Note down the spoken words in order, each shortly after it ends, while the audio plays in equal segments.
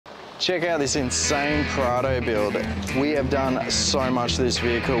Check out this insane Prado build. We have done so much to this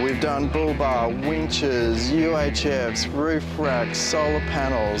vehicle. We've done bull bar, winches, UHFs, roof racks, solar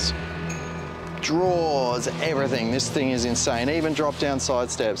panels, drawers, everything. This thing is insane, even drop down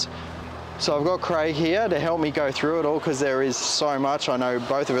side steps. So I've got Craig here to help me go through it all because there is so much. I know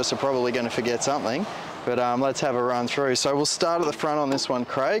both of us are probably going to forget something, but let's have a run through. So we'll start at the front on this one,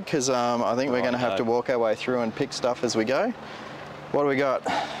 Craig, because I think we're going to have to walk our way through and pick stuff as we go. What do we got?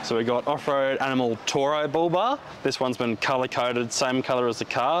 So we got off-road animal Toro bull bar. This one's been color coded, same color as the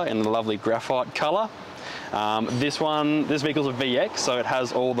car in the lovely graphite color. This vehicle's a VX, so it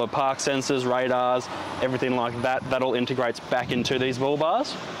has all the park sensors, radars, everything like that. That all integrates back into these bull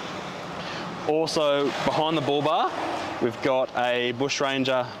bars. Also behind the bull bar, we've got a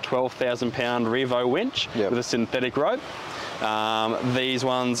BushRanger 12,000-pound REVO winch with a synthetic rope. These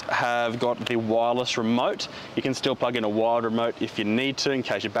ones have got the wireless remote. You can still plug in a wired remote if you need to in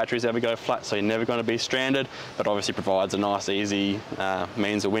case your batteries ever go flat, so you're never going to be stranded, but obviously provides a nice easy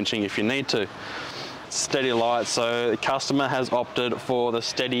means of winching if you need to. Stedi lights, so the customer has opted for the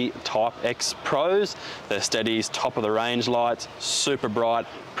Stedi Type X Pros. They're Stedi's top of the range lights, super bright,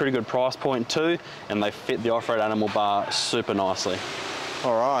 pretty good price point too, and they fit the off-road animal bar super nicely.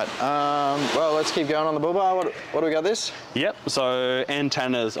 All right, well, let's keep going on the bull bar. What do we got this? Yep, so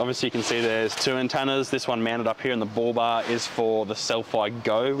antennas. Obviously you can see there's two antennas. This one mounted up here in the bull bar is for the Cel-Fi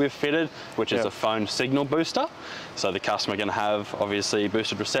Go we've fitted, which is a phone signal booster. So the customer can have obviously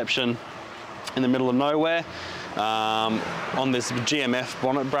boosted reception in the middle of nowhere. On this GMF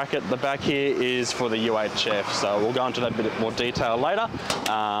bonnet bracket, the back here is for the UHF, so we'll go into that a bit more detail later,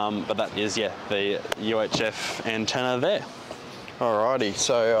 but that is, the UHF antenna there. Alrighty,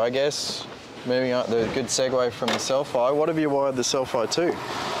 so I guess moving on, the good segue from the Cel-Fi, what have you wired the Cel-Fi to?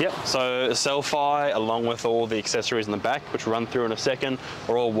 Yep, so Cel-Fi, along with all the accessories in the back, which we'll run through in a second,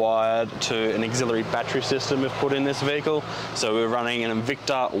 are all wired to an auxiliary battery system we've put in this vehicle. So we're running an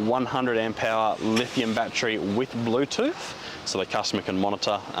Invicta 100 amp hour lithium battery with Bluetooth, so the customer can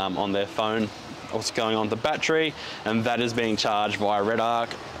monitor on their phone what's going on with the battery, and that is being charged via Redarc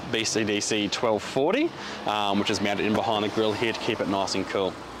BCDC 1240, which is mounted in behind the grille here to keep it nice and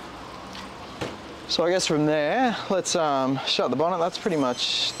cool. So I guess from there, let's shut the bonnet. That's pretty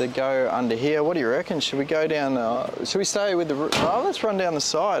much the go under here. What do you reckon? Should we go down, should we stay with the, let's run down the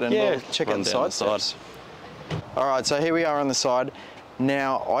side and we'll check out the side. All right, so here we are on the side.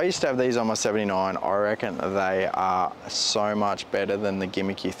 Now, I used to have these on my 79. I reckon they are so much better than the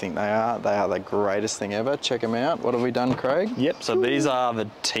gimmick you think they are. They are the greatest thing ever. Check them out. What have we done, Craig? Yep, so these are the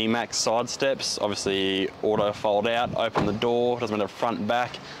TMAX side steps. Obviously, auto fold out, open the door, doesn't matter front,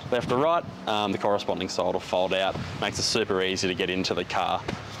 back, left or right. The corresponding side will fold out. Makes it super easy to get into the car.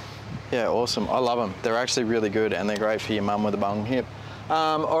 Yeah, awesome. I love them. They're actually really good and they're great for your mum with a bung hip.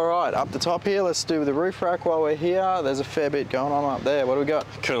 All right, up the top here, let's do the roof rack while we're here. There's a fair bit going on up there. What do we got?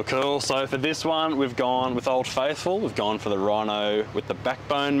 Cool, cool. So for this one, we've gone with Old Faithful. We've gone for the Rhino with the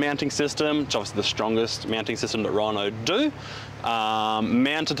backbone mounting system, which is obviously the strongest mounting system that Rhino do.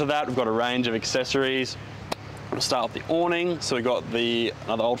 Mounted to that, we've got a range of accessories. We'll start with the awning. So we've got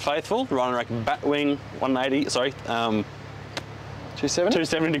another Old Faithful, Rhino Rack BatWing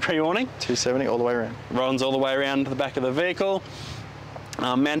 270 degree awning. 270 all the way around. Runs all the way around to the back of the vehicle.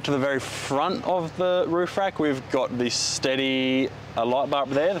 Mounted to the very front of the roof rack, we've got the Stedi light bar up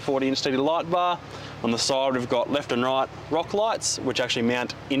there, the 40-inch Stedi light bar. On the side, we've got left and right Rocklights, which actually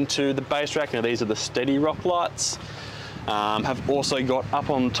mount into the base rack. Now, these are the Stedi Rocklights. Have also got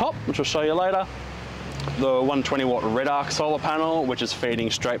up on top, which I'll show you later, the 120-watt Redarc solar panel, which is feeding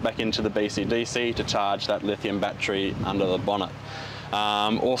straight back into the BCDC to charge that lithium battery under the bonnet.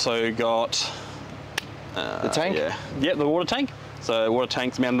 Also got the tank? Yeah, the water tank. So water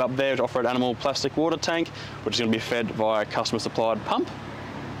tank's mounted up there, off-road animal plastic water tank, which is going to be fed via a customer supplied pump.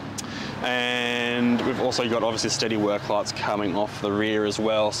 And we've also got obviously Stedi Worklights coming off the rear as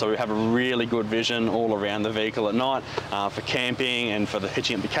well. So we have a really good vision all around the vehicle at night for camping and for the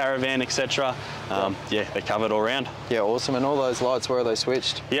hitching up the caravan, etc. Yeah, they're covered all around. Yeah, awesome. And all those lights, where are they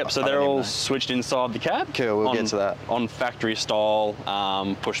switched? Yep, so they're all switched inside the cab. Cool, we'll get to that. On factory style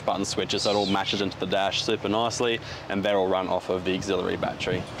push button switches, so it all matches into the dash super nicely, and they're all run off of the auxiliary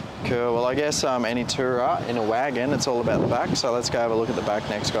battery. Cool, well I guess any tourer in a wagon, it's all about the back, so let's go have a look at the back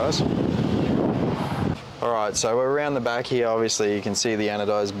next, guys. All right, so we're around the back here. Obviously you can see the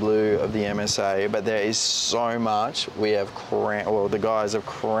anodized blue of the MSA, but there is so much we have the guys have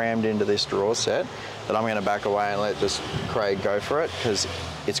crammed into this drawer set that I'm gonna back away and let just Craig go for it, because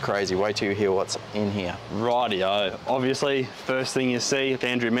it's crazy. Wait till you hear what's in here. Rightio. Obviously, first thing you see,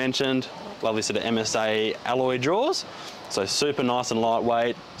 Andrew mentioned, lovely set of MSA alloy drawers. So super nice and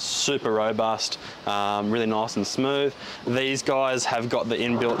lightweight, super robust, really nice and smooth. These guys have got the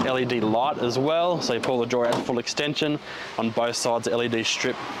inbuilt LED light as well. So you pull the drawer out to full extension. On both sides, the LED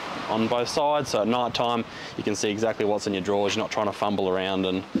strip on both sides. So at night time, you can see exactly what's in your drawers. You're not trying to fumble around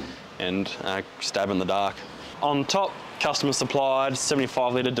and stab in the dark. On top, customer supplied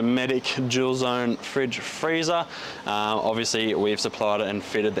 75 litre Dometic dual zone fridge freezer. Obviously we've supplied it and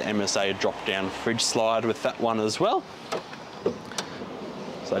fitted the MSA drop down fridge slide with that one as well.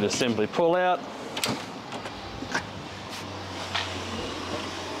 So just simply pull out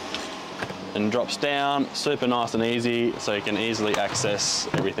and drops down, super nice and easy, so you can easily access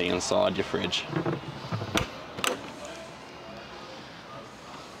everything inside your fridge.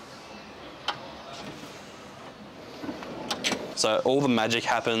 So all the magic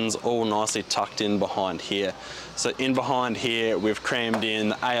happens all nicely tucked in behind here. So in behind here, we've crammed in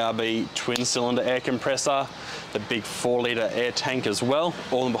the ARB twin cylinder air compressor, the big 4 litre air tank as well,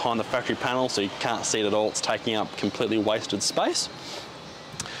 all in behind the factory panel, so you can't see it at all. It's taking up completely wasted space.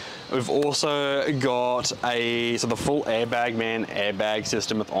 We've also got the full airbag man airbag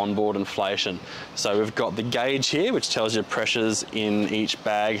system with onboard inflation. So we've got the gauge here, which tells you pressures in each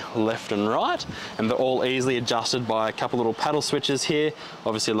bag left and right, and they're all easily adjusted by a couple little paddle switches here,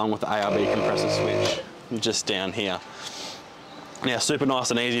 obviously along with the ARB compressor switch just down here. Now, super nice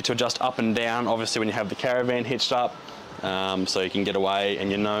and easy to adjust up and down, obviously when you have the caravan hitched up, so you can get away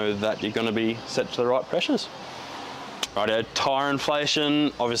and you know that you're going to be set to the right pressures. Righto, tyre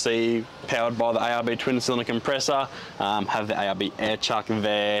inflation, obviously powered by the ARB twin cylinder compressor, have the ARB air chuck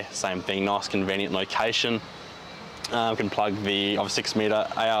there, same thing, nice convenient location. We can plug the 6 metre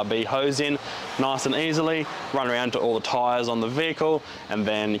ARB hose in nice and easily, run around to all the tyres on the vehicle, and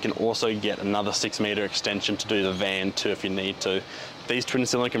then you can also get another 6 metre extension to do the van too if you need to. These twin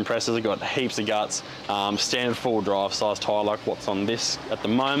cylinder compressors have got heaps of guts, standard full drive size tyre like what's on this at the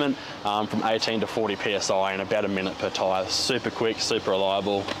moment, from 18 to 40 PSI in about a minute per tyre. Super quick, super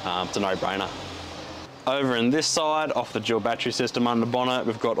reliable, it's a no-brainer. Over in this side, off the dual battery system under bonnet,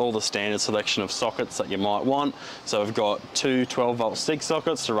 we've got all the standard selection of sockets that you might want. So we've got two 12-volt SIG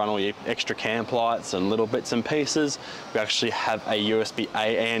sockets to run all your extra camp lights and little bits and pieces. We actually have a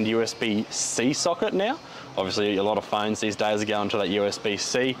USB-A and USB-C socket now. Obviously, a lot of phones these days are going to that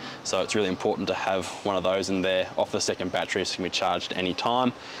USB-C, so it's really important to have one of those in there off the second battery so it can be charged at any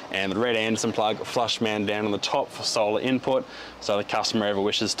time. And the red Anderson plug flush mount down on the top for solar input, so the customer ever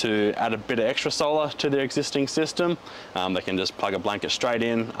wishes to add a bit of extra solar to their existing system, they can just plug a blanket straight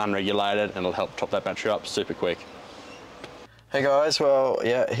in, unregulated, and it'll help top that battery up super quick. Hey guys, well,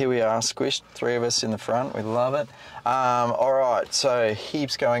 yeah, here we are, squished, 3 of us in the front, we love it. All right, so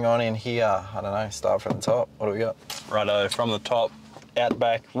heaps going on in here. I don't know, start from the top, what do we got? Righto, from the top,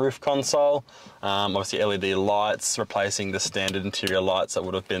 Outback roof console, obviously LED lights, replacing the standard interior lights that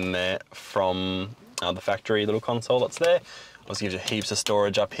would have been there from the factory little console that's there. Obviously gives you heaps of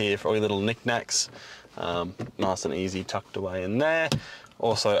storage up here for all your little knickknacks, nice and easy tucked away in there.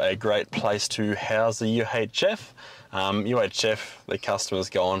 Also a great place to house the UHF. UHF, the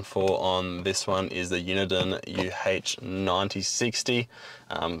customer's gone for on this one is the UNIDEN UH9060.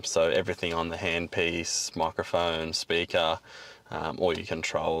 So everything on the handpiece, microphone, speaker, all your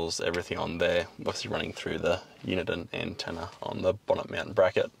controls, everything on there, obviously running through the UNIDEN antenna on the bonnet mount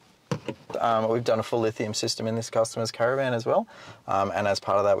bracket. We've done a full lithium system in this customer's caravan as well, and as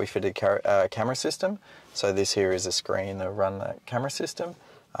part of that we fitted a camera system. So this here is a screen to run that camera system.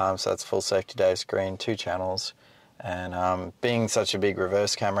 So that's full safety day screen, 2 channels, and being such a big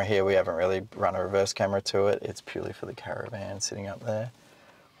reverse camera here, we haven't really run a reverse camera to it. It's purely for the caravan sitting up there.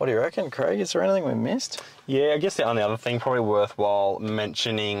 What do you reckon, Craig? Is there anything we missed? Yeah, I guess the only other thing probably worthwhile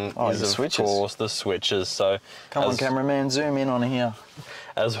mentioning is, of course, the switches. So, come on, cameraman, zoom in on here.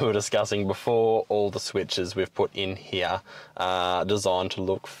 As we were discussing before, all the switches we've put in here are designed to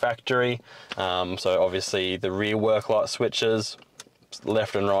look factory. So obviously the rear Worklight switches,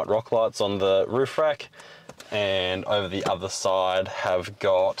 left and right Rocklights on the roof rack, and over the other side have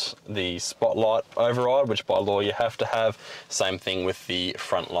got the spotlight override, which by law you have to have. Same thing with the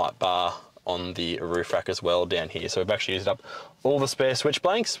front light bar on the roof rack as well down here. So we've actually used up all the spare switch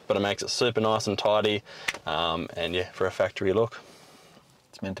blanks, but it makes it super nice and tidy, and yeah, for a factory look.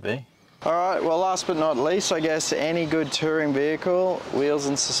 It's meant to be. All right, well, last but not least, I guess, any good touring vehicle, wheels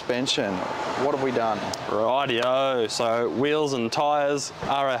and suspension. What have we done? Rightio, so wheels and tyres,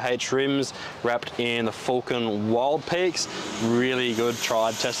 RAH rims wrapped in the Falcon Wild Peaks. Really good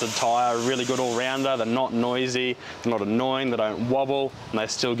tried, tested tyre, really good all-rounder. They're not noisy, they're not annoying, they don't wobble, and they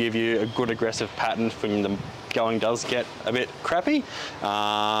still give you a good aggressive pattern from going does get a bit crappy.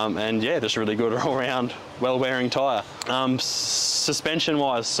 And yeah, just really good all around, well-wearing tyre. Suspension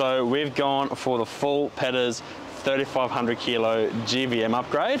wise, so we've gone for the full Petters 3500 kilo GVM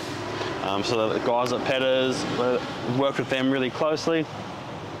upgrade. So the guys at Petters, worked with them really closely.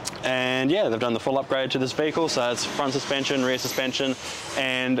 And yeah, they've done the full upgrade to this vehicle, so it's front suspension, rear suspension,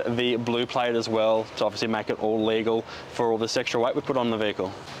 and the blue plate as well, to obviously make it all legal for all this extra weight we put on the vehicle.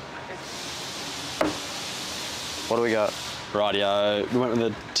 What do we got? Rightio, we went with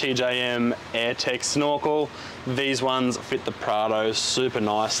the TJM AirTech snorkel. These ones fit the Prado super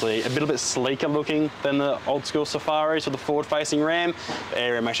nicely. A little bit sleeker looking than the old school Safaris with the forward facing ram. The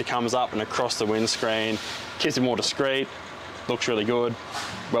air actually comes up and across the windscreen, keeps it more discreet, looks really good.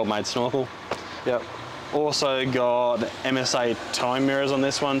 Well-made snorkel. Yep. Also got MSA towing mirrors on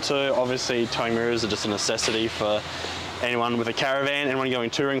this one too. Obviously towing mirrors are just a necessity for anyone with a caravan, anyone going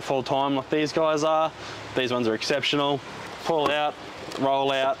touring full time like these guys are. These ones are exceptional. Pull out,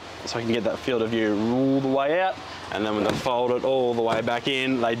 roll out, so you can get that field of view all the way out, and then when they fold it all the way back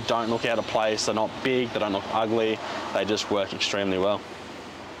in, they don't look out of place, they're not big, they don't look ugly, they just work extremely well.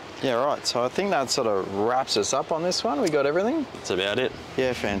 Yeah, right, so I think that sort of wraps us up on this one. We got everything? That's about it.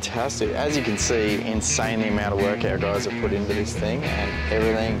 Yeah, fantastic. As you can see, insane the amount of work our guys have put into this thing, and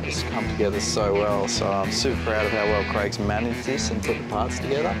everything just come together so well. So I'm super proud of how well Craig's managed this and put the parts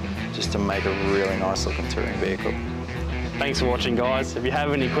together just to make a really nice looking touring vehicle. Thanks for watching, guys. If you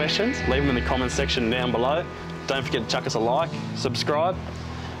have any questions, leave them in the comment section down below. Don't forget to chuck us a like, subscribe,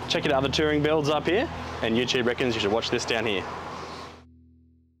 check out other touring builds up here, and YouTube reckons you should watch this down here.